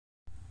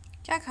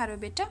क्या खा रहे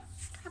हो बेटा?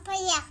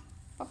 पपाया।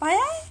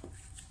 पपाया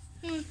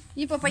है?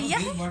 ये पपाया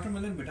है?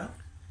 वाटरमेलन बेटा।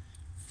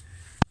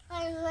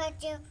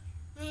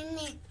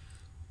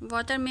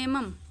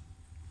 वाटरमेलन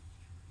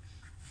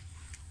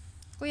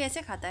कोई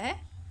ऐसे खाता है?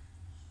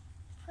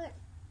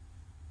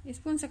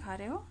 स्पून से खा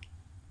रहे हो?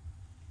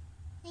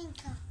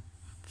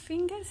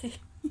 फिंगर से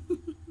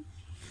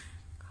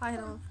खा रहे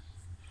हो?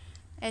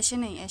 ऐसे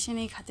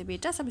नहीं खाते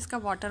बेटा, सब इसका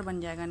वाटर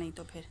बन जाएगा नहीं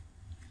तो फिर।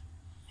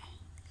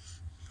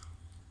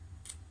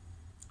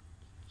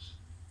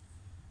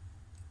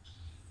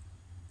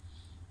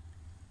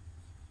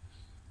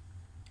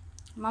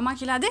 मामा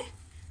खिला दे।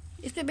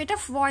 इस पे बेटा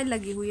फॉइल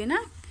लगी हुई है ना,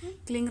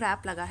 क्लिंग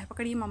रैप लगा है।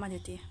 पकड़िए, मामा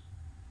देती है।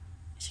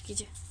 ऐसे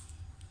कीजिए।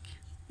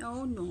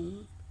 नो नो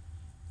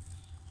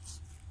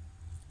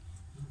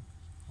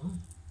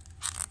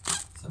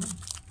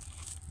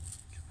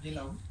ये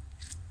लाओ।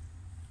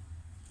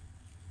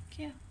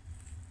 क्या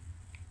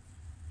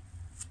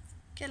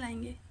क्या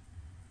लाएंगे?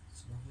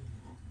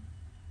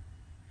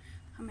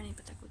 हमें नहीं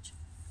पता कुछ।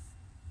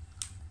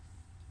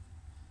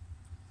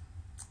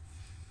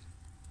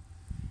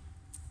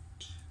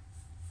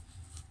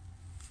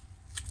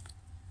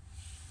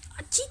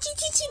 ची ची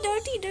ची ची,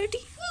 डर्टी डर्टी।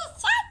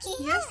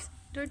 यस,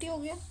 डर्टी हो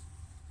गया।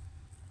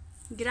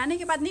 गिराने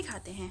के बाद नहीं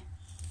खाते हैं।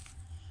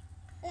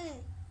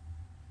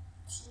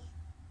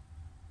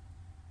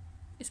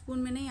 स्पून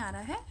में नहीं आ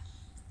रहा है।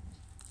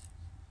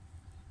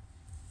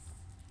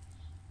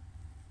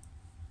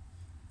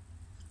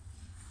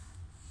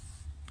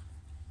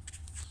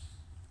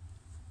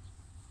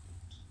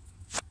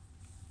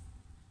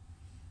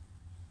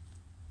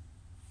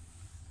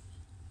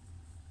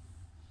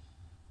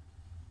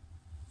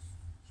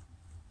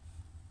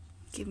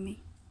 Give me.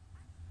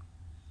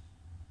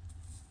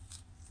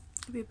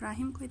 अब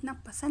इब्राहिम को इतना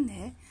पसंद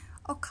है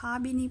और खा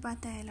भी नहीं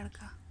पाता है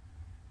लड़का।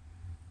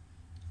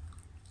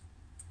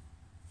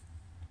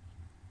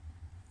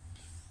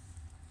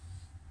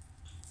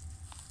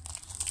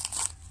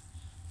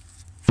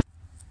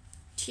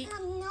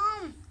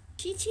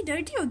 छी छी,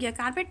 डर्टी हो गया।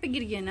 कारपेट पे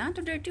गिर गया ना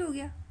तो डर्टी हो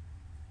गया।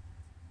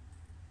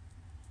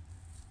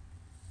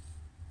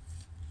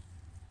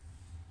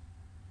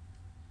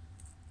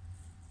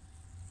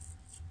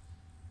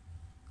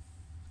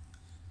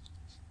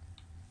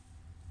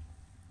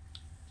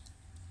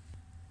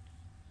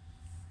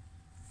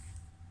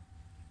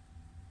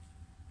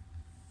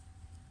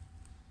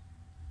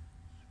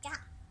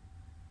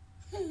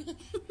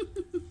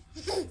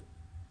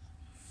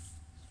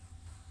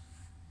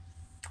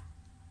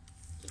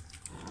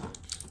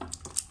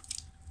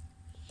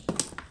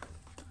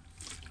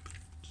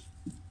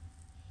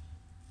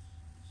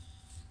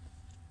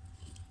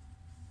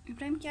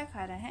 इब्राहिम क्या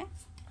खा रहा है?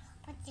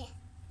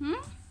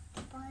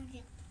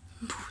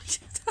 भूल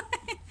जाता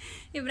है।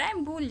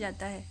 इब्राहिम भूल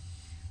जाता है।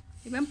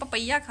 इब्राहिम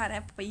पपैया खा रहा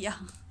है, पपैया।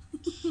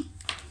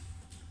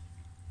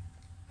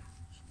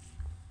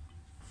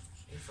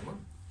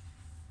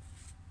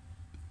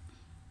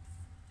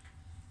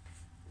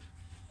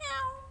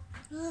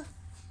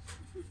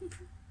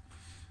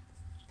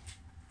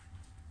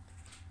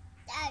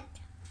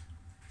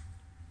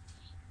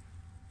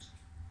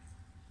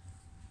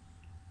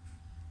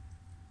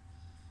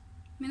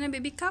 मैंने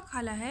बेबी कब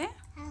खाला है?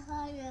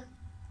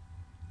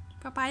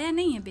 पपाया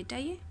नहीं है बेटा।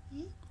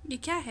 ये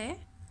क्या है?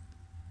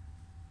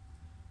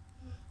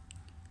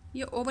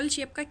 ये ओवल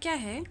शेप का क्या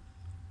है?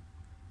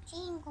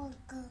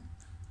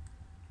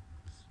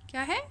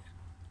 क्या है?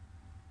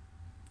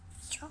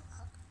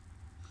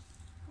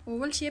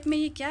 ओवल शेप में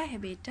ये क्या है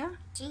बेटा?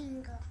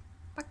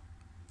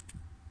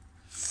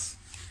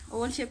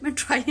 ओवल शेप में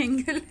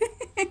ट्रायंगल।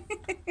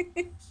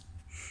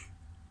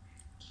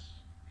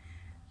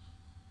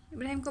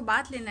 इब्राहिम को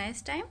बात लेना है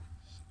इस टाइम।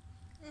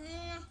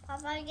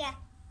 पपाया।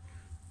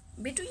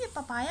 बेटू ये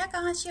पपाया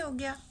कहाँ से हो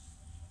गया?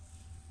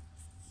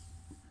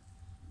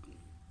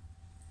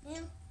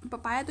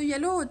 पपाया तो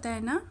येलो होता है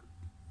ना?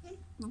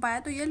 पपाया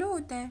तो येलो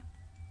होता है।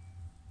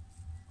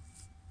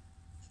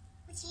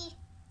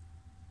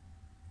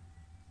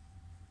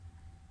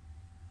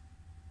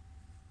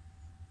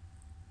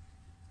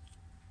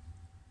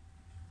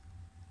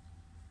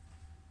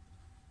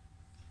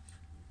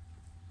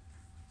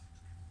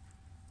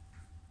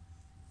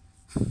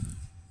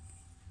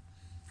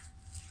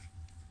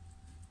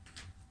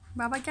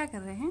 बाबा क्या कर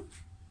रहे हैं?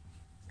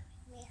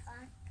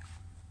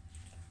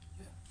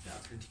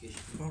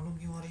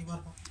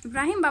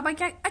 इब्राहिम बाबा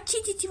क्या?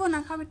 अच्छी चीची वो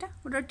ना खा बेटा,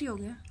 वो डर्टी हो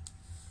गया।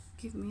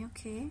 Give me.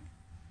 ओके।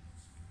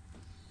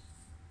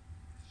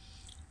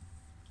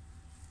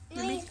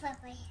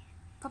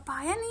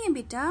 पपाया नहीं है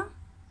बेटा।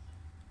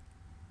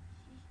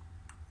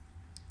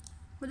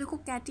 वो देखो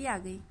कैटी आ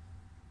गई।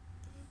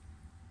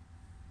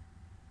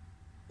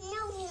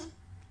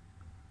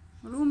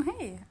 रूम है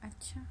ये?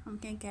 अच्छा, हम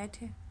कहीं कैट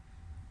है।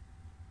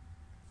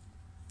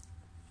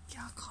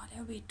 क्या खा रहे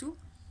हो बेटू?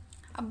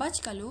 अब बच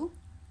का लो।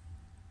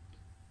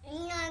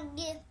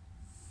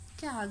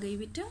 क्या आ गई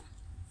बेटा?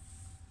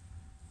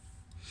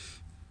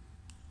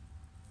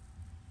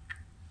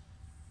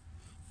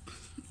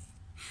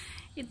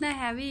 इतना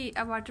हैवी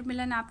अब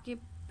वाटरमेलन आपके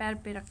पैर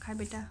पे रखा है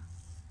बेटा।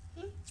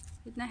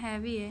 इतना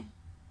हैवी है।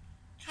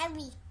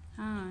 Heavy.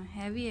 हाँ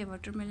हैवी है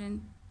वाटरमेलन।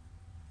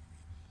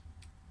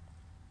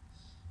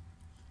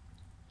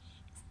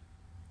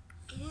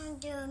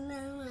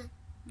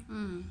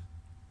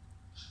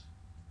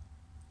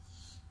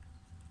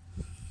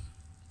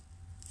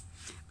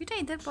 बेटा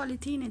इधर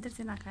पॉलीथीन, इधर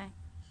से ना खाएं।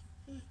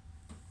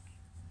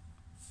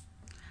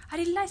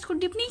 अरे अल्लाह, इसको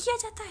डिप नहीं किया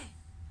जाता है।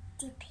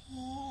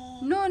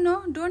 No no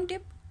don't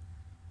dip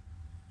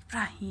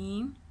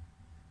Ibrahim,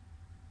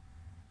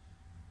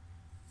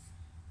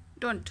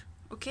 don't.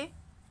 Okay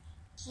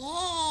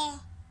Yeah.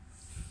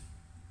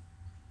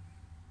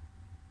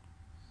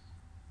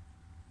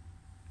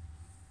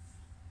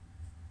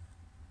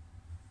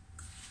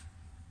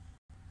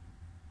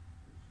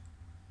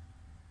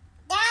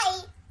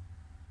 Daddy,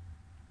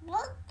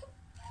 look.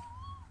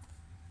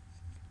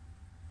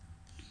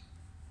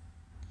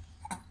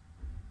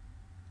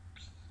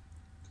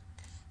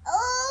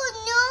 Oh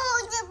no,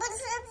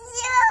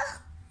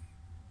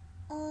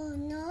 oh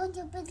no,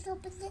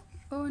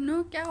 oh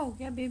no, क्या हो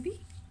गया बेबी?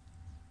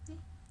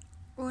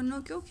 ओ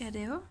नो क्यों कह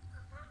रहे हो?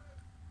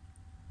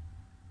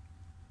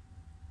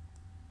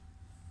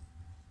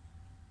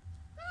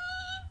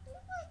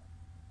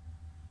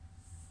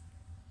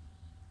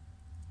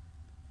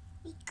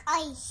 Pink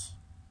eyes.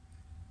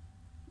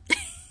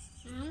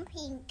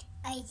 Pink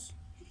eyes.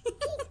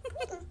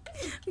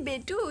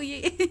 बेटू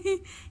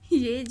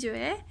ये जो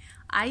है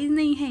आईज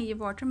नहीं है, ये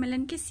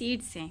वाटरमेलन के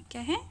सीड्स हैं।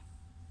 क्या है?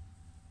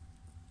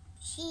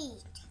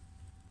 Seed.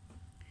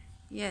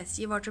 यस,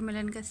 ये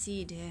वाटरमेलन का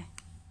सीड है।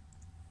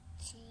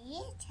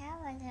 Seed. How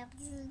was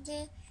the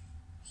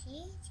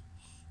seed?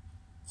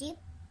 Dip.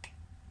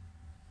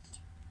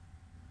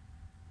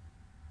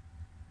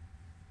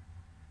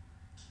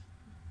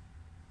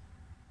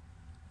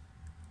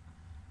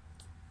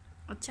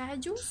 अच्छा है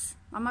जूस,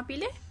 मामा पी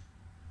ले।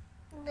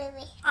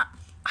 Baby.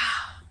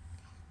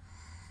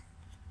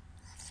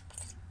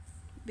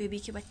 बेबी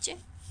के बच्चे।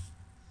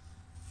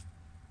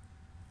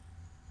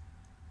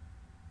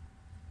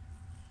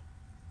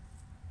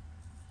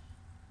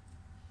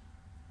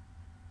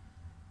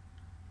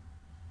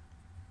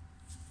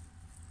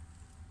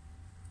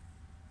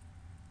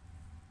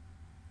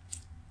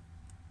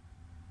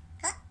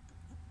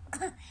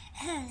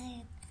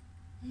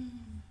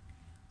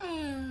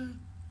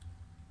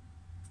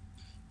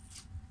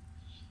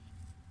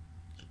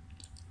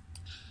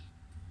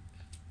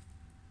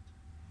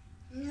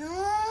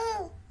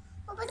 No.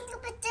 Open the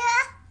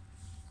picture.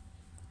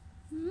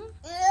 Hmm,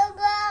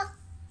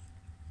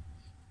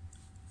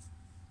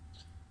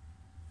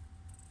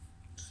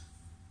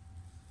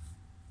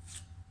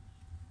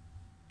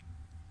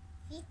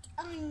 Hit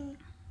on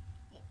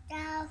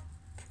the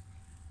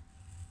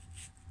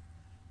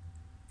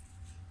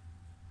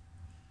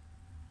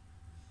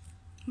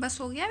बस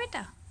हो गया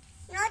बेटा?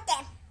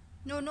 note.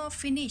 No know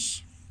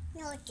finish.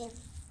 Note.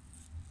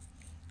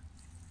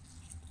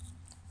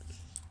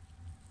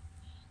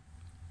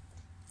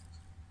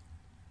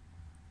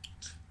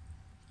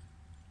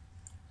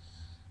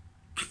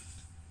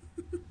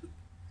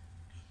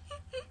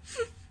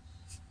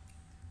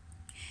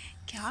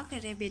 क्या कर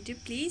रहे बेटे?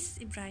 प्लीज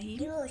इब्राहिम।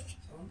 Juice.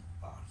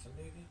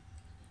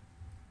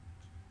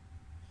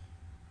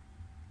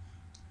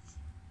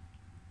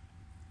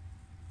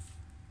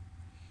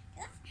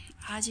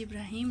 आज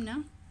इब्राहिम ना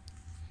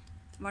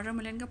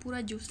वाटरमेलन का पूरा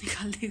जूस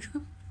निकाल देगा।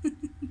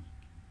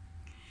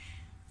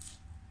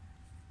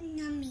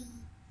 Nummy.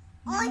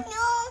 Oh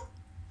no.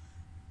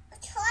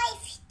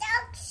 Five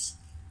ducks.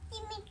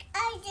 You make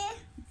either.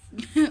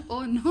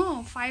 Oh no,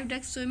 5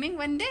 ducks swimming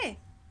one day?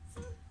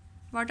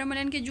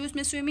 Watermelon के जूस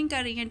में स्विमिंग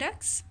कर रही हैं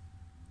डक्स?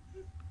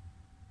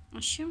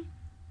 अच्छा,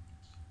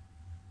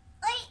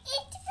 Or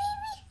eat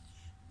baby.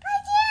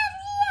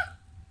 Pajama.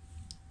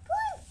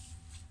 Poon.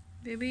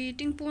 Baby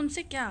eating पून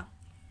से क्या?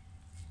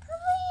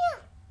 Pajama.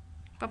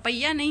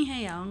 पपैया नहीं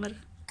है यार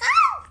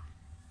Cow.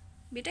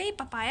 बेटा, ये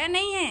पपाया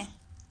नहीं है।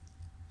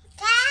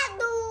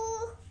 Cow.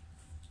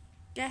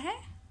 क्या है?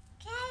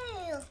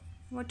 Cow.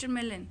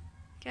 वाटरमेलन।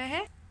 क्या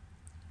है?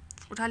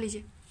 उठा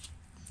लीजिए।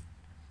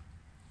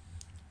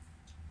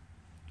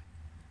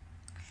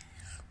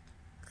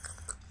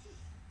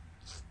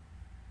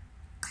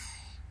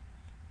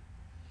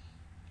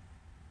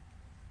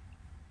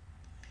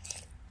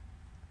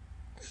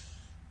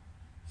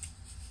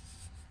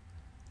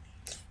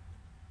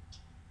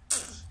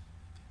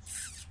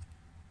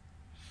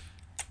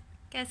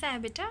 कैसा है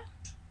बेटा?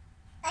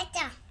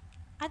 Acha.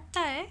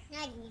 अच्छा है?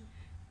 Nani.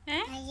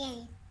 हैं?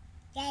 Nani.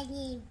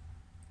 Nani.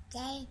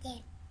 Nani.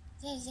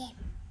 Nani.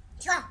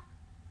 Chua.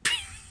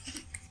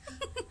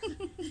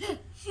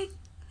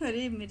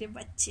 अरे मेरे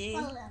बच्चे।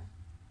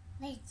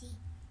 Mercy.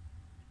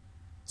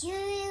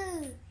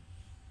 Choo.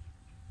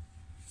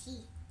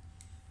 See.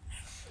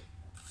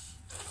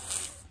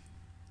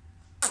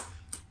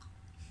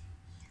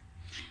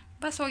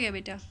 बस हो गया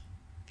बेटा,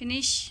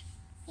 finish.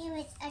 Here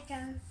is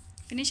Acha.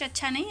 Finish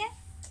अच्छा नहीं है?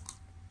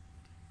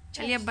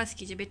 चलिए अब बस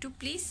कीजिए बेटू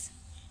please.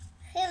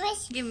 Here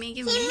is give me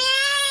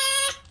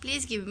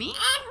please, give me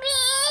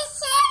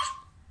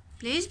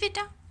please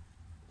बेटा।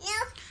 No.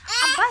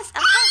 अब बस,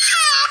 अब बस।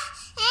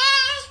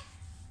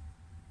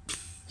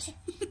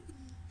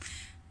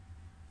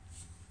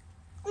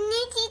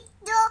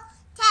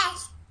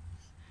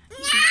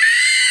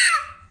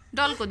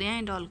 को दे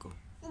आए, डॉल को।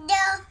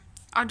 दो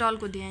और डॉल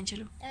को दे आए,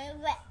 चलो।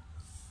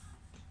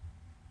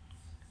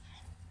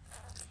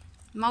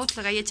 माउथ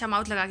लगाइए, अच्छा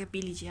माउथ लगा के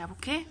पी लीजिए आप,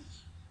 ओके।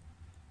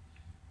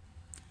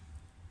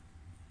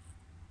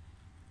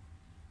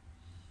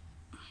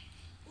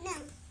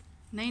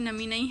 नहीं,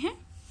 नमी नहीं है।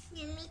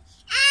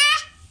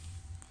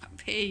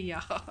 अबे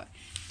यार,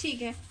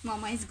 ठीक है,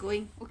 मामा इज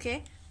गोइंग, ओके।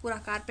 पूरा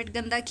कारपेट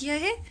गंदा किया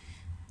है।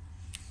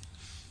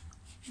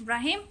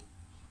 इब्राहिम,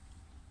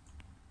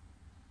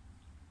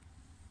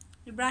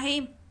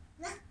 इब्राहिम।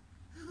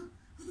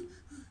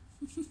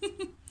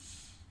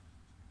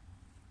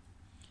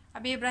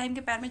 अभी इब्राहिम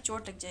के पैर में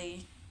चोट लग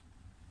जाएगी।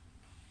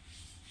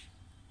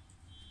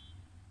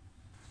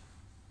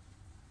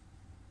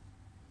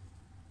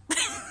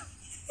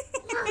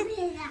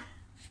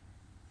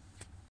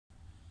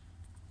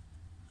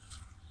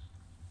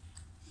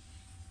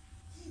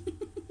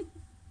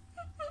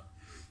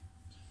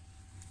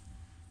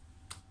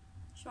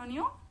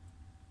 शोनियो,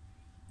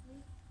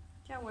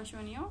 क्या हुआ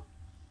शोनियो?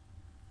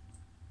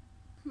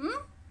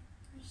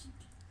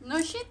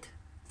 No shit,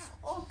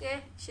 okay,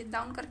 shit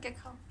down करके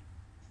खाओ।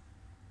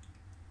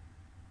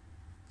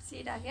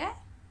 सीट आ गया है,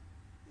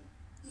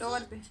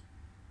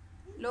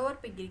 लोअर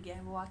पे गिर गया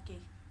है वो आके,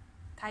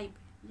 थाई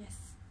पे, यस।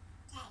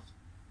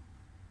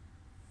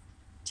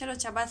 चलो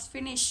अच्छा, बस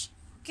finish,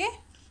 okay.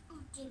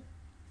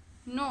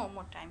 No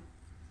more time.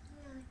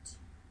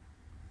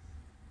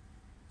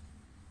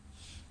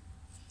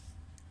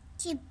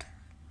 Chip